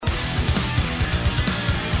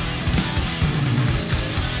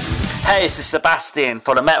Hey, this is Sebastian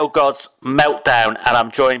for the Metal Gods Meltdown, and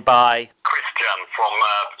I'm joined by Christian from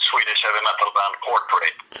Swedish heavy metal band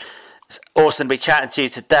Portrait. It's awesome to be chatting to you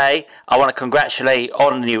today. I want to congratulate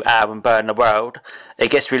on the new album, Burn the World.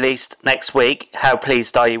 It gets released next week. How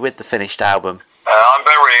pleased are you with the finished album? I'm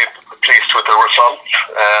very pleased with the result.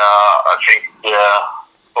 I think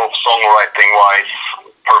both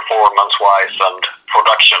songwriting-wise, performance-wise, and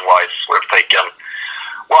production-wise, we've taken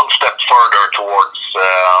one step further towards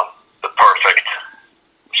the perfect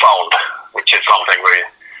sound, which is something we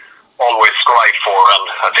always strive for, and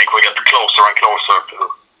I think we get closer and closer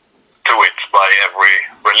to it by every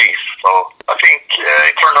release. So I think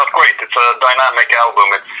it turned out great. It's a dynamic album.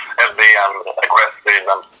 It's heavy and aggressive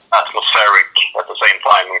and atmospheric at the same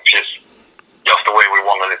time, which is just the way we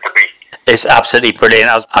wanted it to be. It's absolutely brilliant.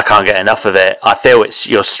 I can't get enough of it. I feel it's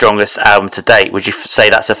your strongest album to date. Would you say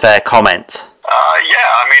that's a fair comment? Yeah,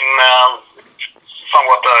 I mean,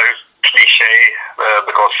 somewhat cliche,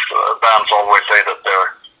 because bands always say that their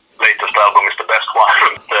latest album is the best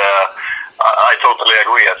one. I totally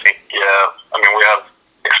agree. I think, we have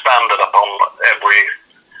expanded upon every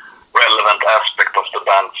relevant aspect of the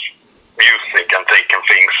band's music and taken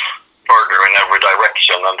things further in every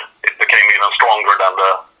direction, and it became even stronger than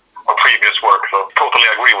our previous work, so totally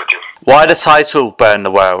agree with you. Why the title, Burn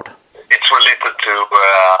the World? It's related to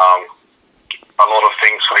a lot of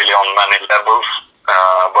things, really, on many levels,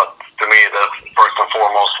 but to me the first and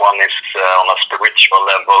foremost one is on a spiritual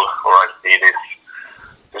level, where I see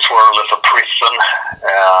this world as a prison,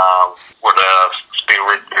 where the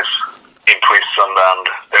spirit is imprisoned, and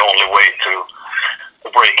the only way to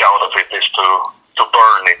break out of it is to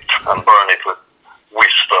burn it, and burn it with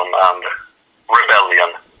wisdom and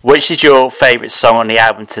rebellion. Which is your favourite song on the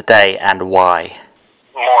album today, and why?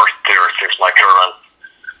 Martyrs is my current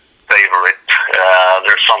favourite.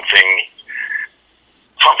 There's something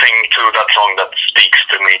to that song that speaks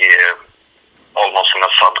to me almost in a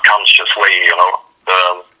subconscious way,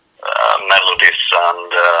 the melodies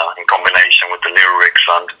and in combination with the lyrics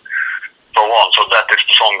and so on. So that is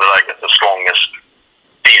the song that I get the strongest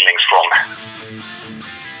feelings from.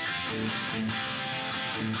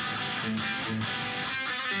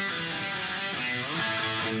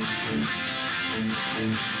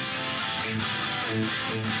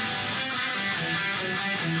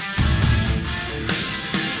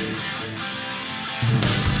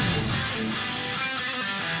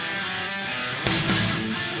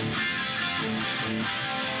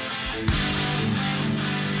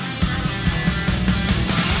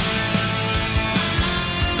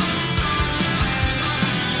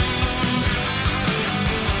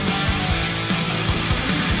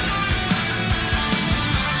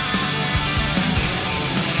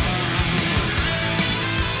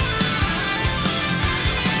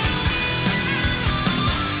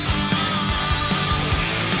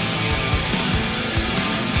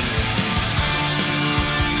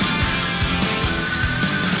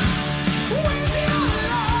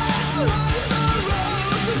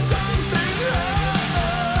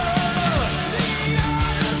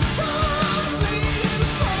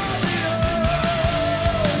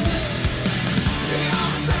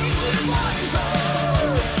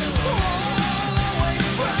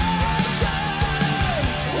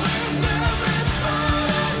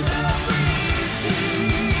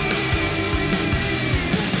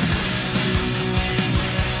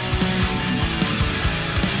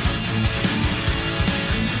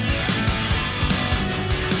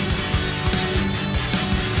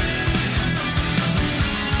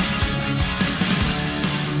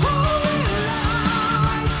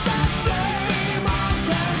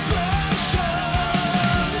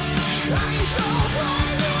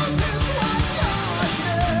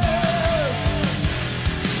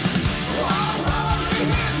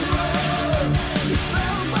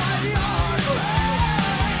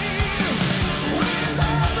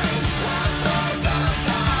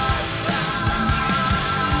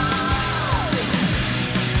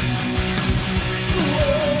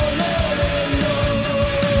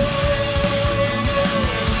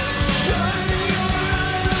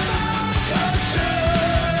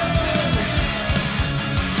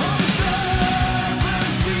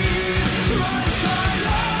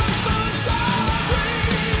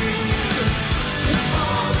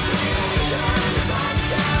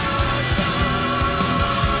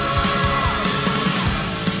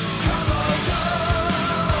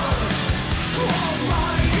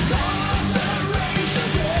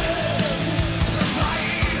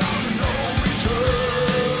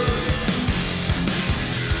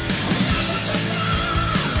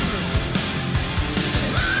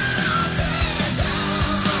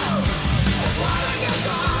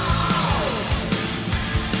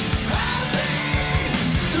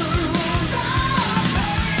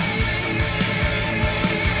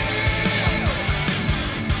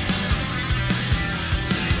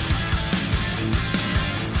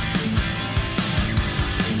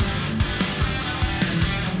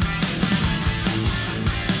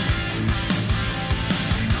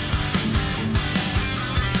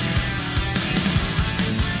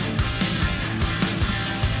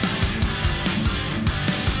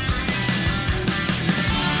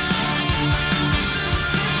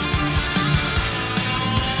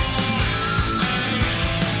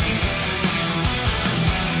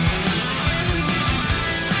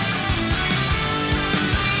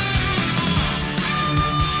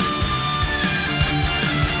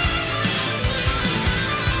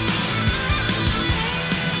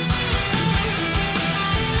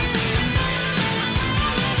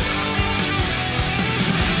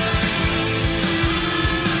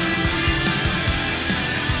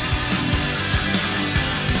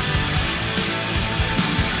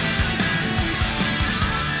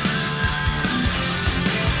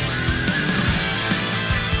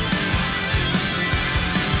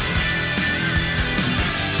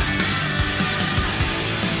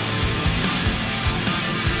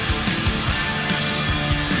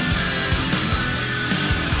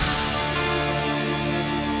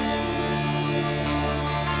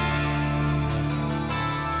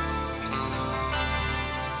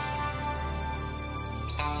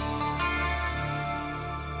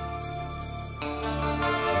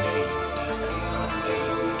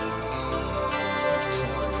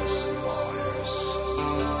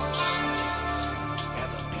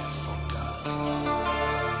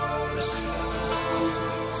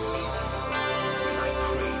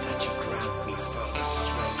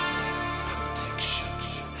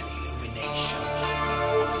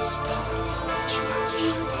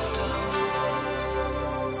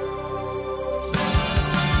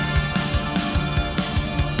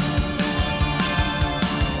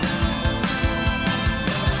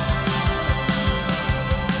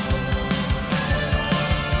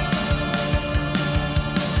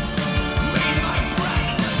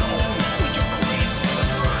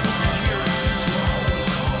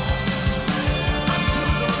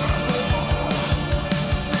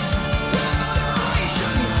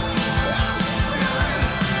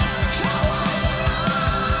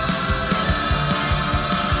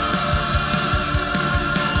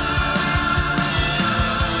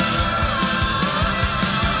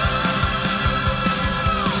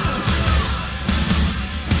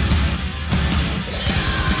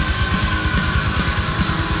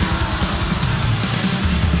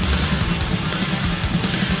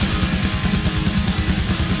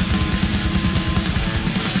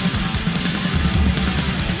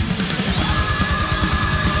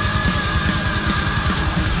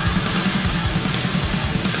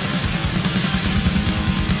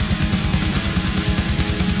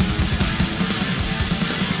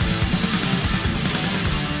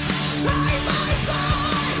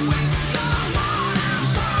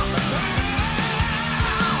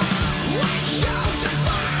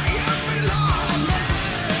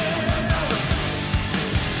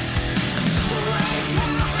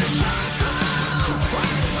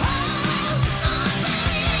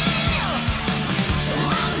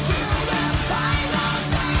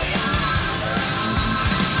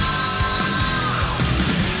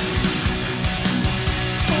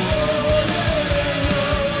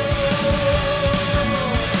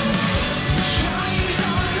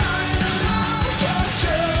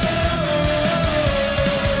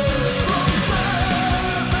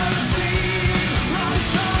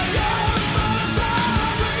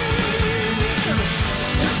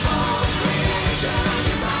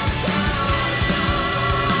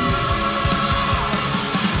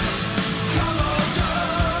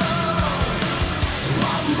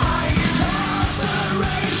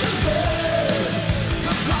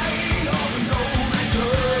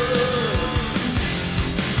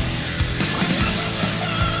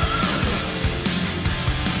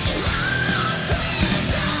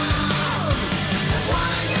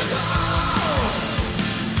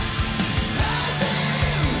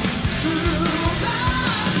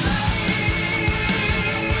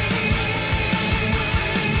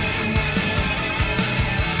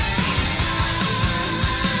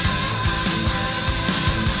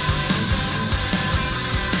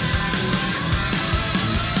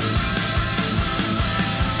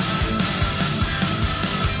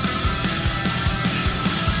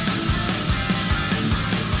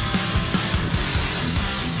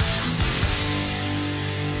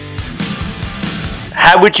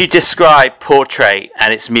 How would you describe Portrait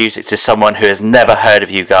and its music to someone who has never heard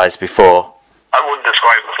of you guys before? I would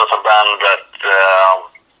describe us as a band that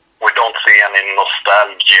we don't see any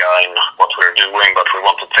nostalgia in what we're doing, but we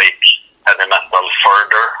want to take heavy metal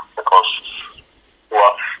further, because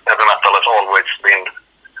heavy metal has always been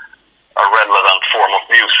a relevant form of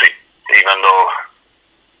music, even though,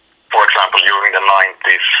 for example, during the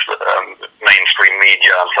 90s, mainstream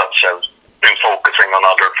media and such have been focusing on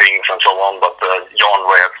other things and so on, but the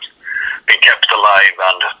genre has been kept alive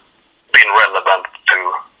and been relevant to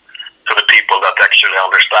the people that actually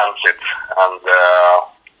understands it, and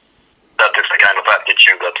that is the kind of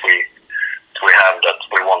attitude that we have, that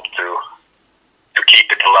we want to keep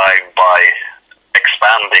it alive by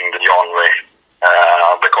expanding the genre,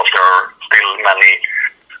 because there are still many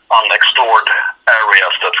unexplored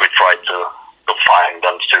areas that we try to find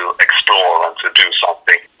and to explore and to do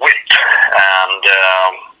something with. And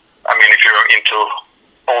I mean, if you're into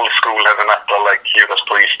old school heavy metal like Judas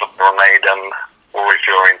Priest or Maiden, or if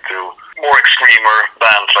you're into more extremer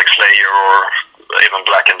bands like Slayer or even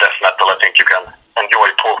black and death metal, I think you can enjoy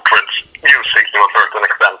Portrait's music to a certain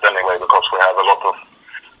extent anyway, because we have a lot of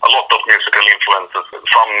musical influences,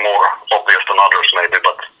 some more obvious than others maybe,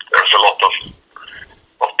 but there's a lot of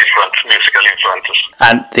different musical influences.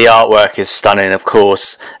 And the artwork is stunning, of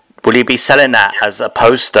course. Will you be selling that as a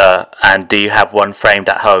poster, and do you have one framed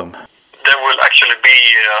at home? There will actually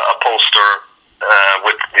be a poster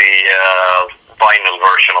with the vinyl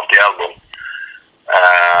version of the album,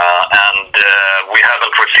 and we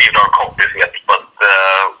haven't received our copies yet, but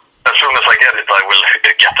as soon as I get it, I will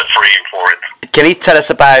get a frame for it. Can you tell us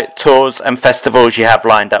about tours and festivals you have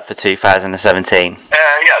lined up for 2017?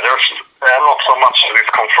 Yeah, there's not so much that is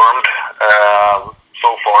confirmed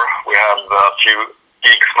so far. We have a few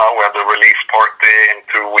gigs now. We have the release party in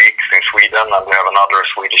 2 weeks in Sweden, and we have another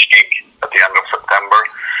Swedish gig at the end of September.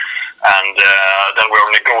 And then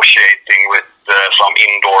we're negotiating with some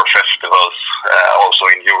indoor festivals also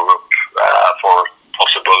in Europe for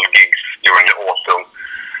possible gigs during the autumn.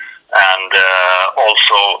 And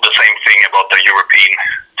also the same thing about the European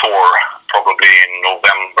tour, probably in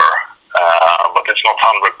November. But it's not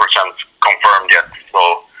 100% confirmed yet.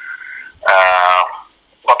 So,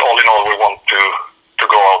 but all in all, we want to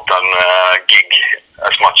go out and gig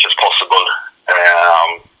as much as possible.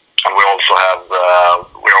 And we also have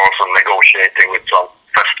we're also negotiating with some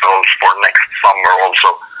festivals for next summer also.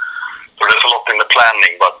 So there's a lot in the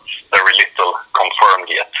planning, but very little confirmed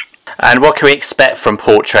yet. And what can we expect from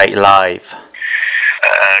Portrait live?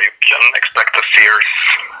 You can expect a fierce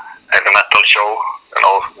heavy metal show. You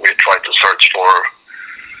know, we try to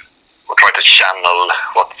channel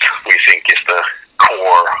what we think is the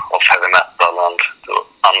core of heavy metal and to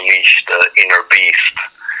unleash the inner beast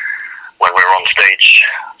when we're on stage.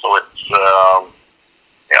 So it's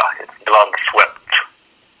blood, sweat,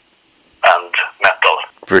 and metal.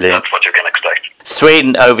 Brilliant. That's what you can expect.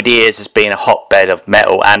 Sweden over the years has been a hotbed of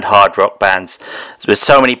metal and hard rock bands. With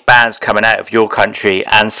so many bands coming out of your country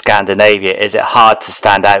and Scandinavia, is it hard to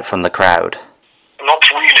stand out from the crowd? Not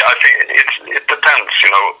really. I think it depends.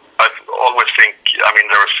 You know, I always think. I mean,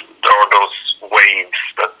 there are those waves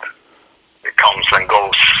that comes and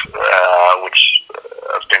goes, which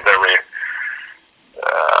has been very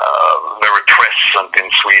present in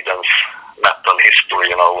Sweden's metal history.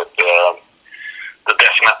 You know, with the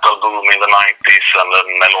death metal boom in the 90s and the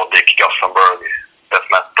melodic Gothenburg death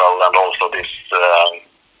metal, and also these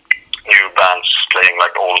new bands playing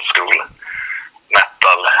like old school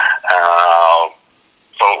metal.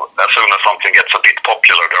 So as soon as something gets a bit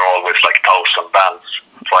popular, there are always like 1,000 bands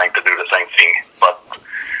trying to do the same thing. But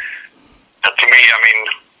to me, I mean,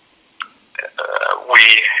 we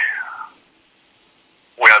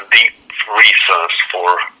have deep reasons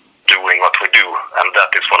for doing what we do, and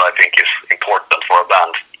that is what I think is important for a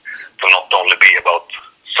band, to not only be about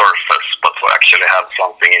surface, but to actually have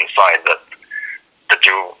something inside that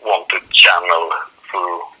you want to channel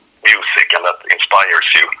through music and that inspires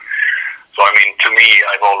you. So I mean, to me,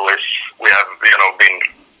 we have been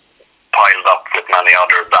piled up with many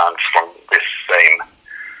other bands from this same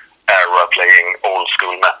era playing old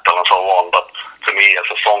school metal and so on, but to me as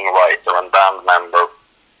a songwriter and band member,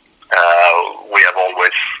 we have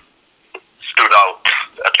always stood out,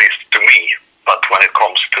 at least to me. But when it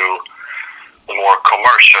comes to the more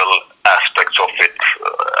commercial aspects of it,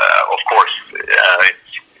 of course,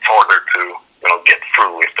 it's harder to get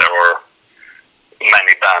through if there are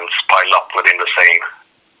many bands pile up within the same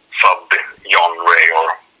sub-genre or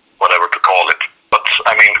whatever to call it. But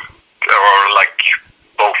I mean, there are like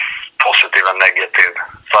both positive and negative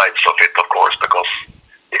sides of it, of course, because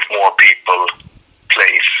if more people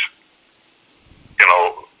plays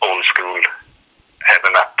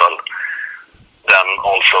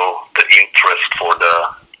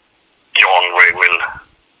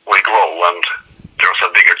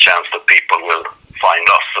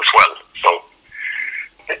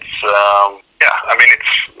yeah, I mean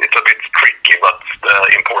it's a bit tricky, but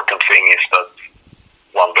the important thing is that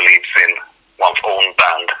one believes in one's own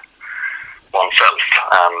band, oneself,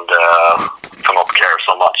 and to not care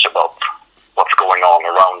so much about what's going on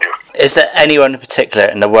around you. Is there anyone in particular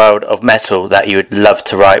in the world of metal that you would love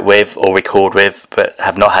to write with or record with, but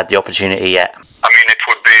have not had the opportunity yet? I mean, it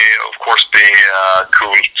would be, of course,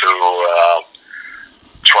 cool to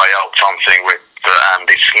try out something with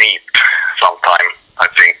Andy Sneap sometime. I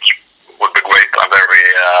think would be great. I'm very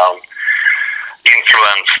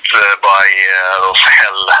influenced by those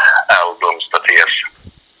Hell albums that he has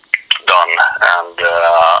done, and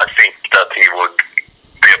I think that he would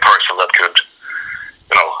be a person that could,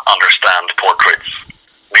 understand Portrait's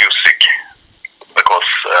music, because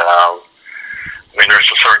I mean,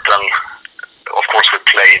 there's a certain, of course, we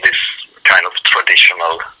play this kind of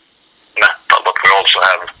traditional metal, but we also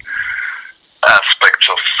have aspects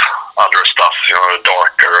of other stuff,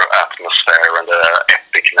 darker atmosphere and the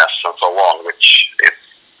epicness and so on, which is,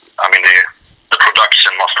 I mean, the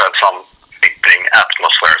production must have some fitting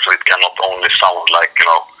atmosphere, so it cannot only sound like,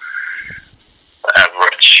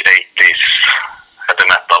 average 80s heavy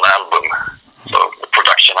metal album. So the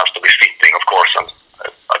production has to be fitting, of course, and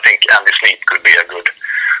I think Andy Sneap could be a good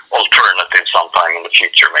alternative sometime in the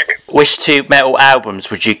future, maybe. Which two metal albums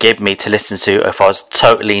would you give me to listen to if I was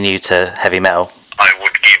totally new to heavy metal? I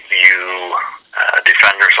would give you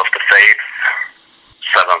Defenders of the Faith,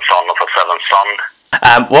 Seventh Son of a Seventh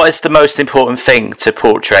Son. What is the most important thing to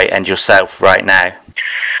Portrait and yourself right now?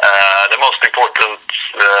 The most important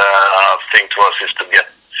thing to us is to get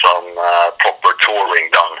some proper touring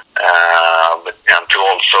done, and to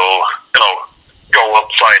also, go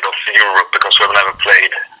outside of Europe, because we've never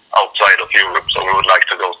played outside of Europe, so we would like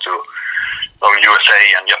to go to USA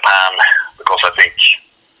and Japan, because I think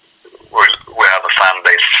we have a fan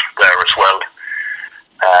base there as well.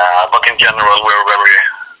 But in general, we're very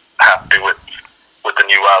happy with the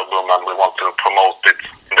new album, and we want to promote it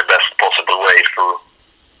in the best possible way through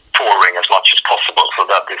touring as much as possible. So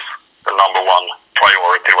that is the number one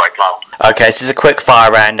priority right now. Okay, this is a quick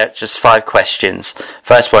fire round, just 5 questions.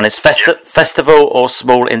 First one is festival or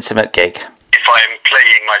small intimate gig? If I'm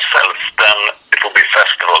playing myself, then it will be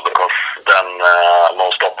festival, because then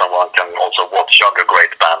most often one can also watch other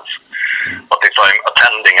great bands. But if I'm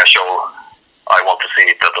attending a show, I want to see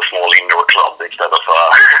it at a small indoor club instead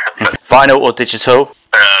of Vinyl or digital?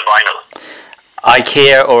 Vinyl.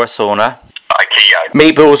 IKEA or a sauna? IKEA.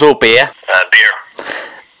 Meatballs or beer? Beer.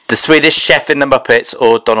 The Swedish Chef in the Muppets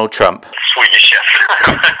or Donald Trump? Swedish Chef.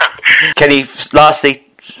 Can you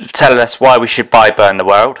lastly tell us why we should buy Burn the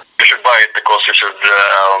World? You should buy it because you should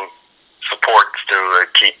support to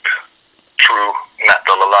keep true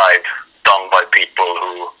metal alive, done by people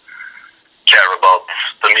who care about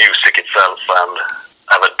the music itself and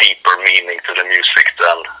have a deeper meaning to the music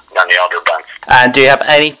than many other bands. And do you have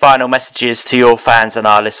any final messages to your fans and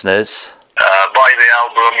our listeners? Buy the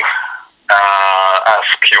album,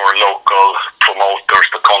 ask your local promoters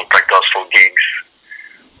to contact us for gigs,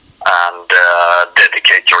 and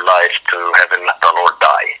dedicate your life to heavy metal or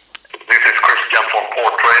die. This is Christian from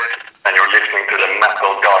Portrait, and you're listening to the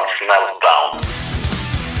Metal Gods Meltdown.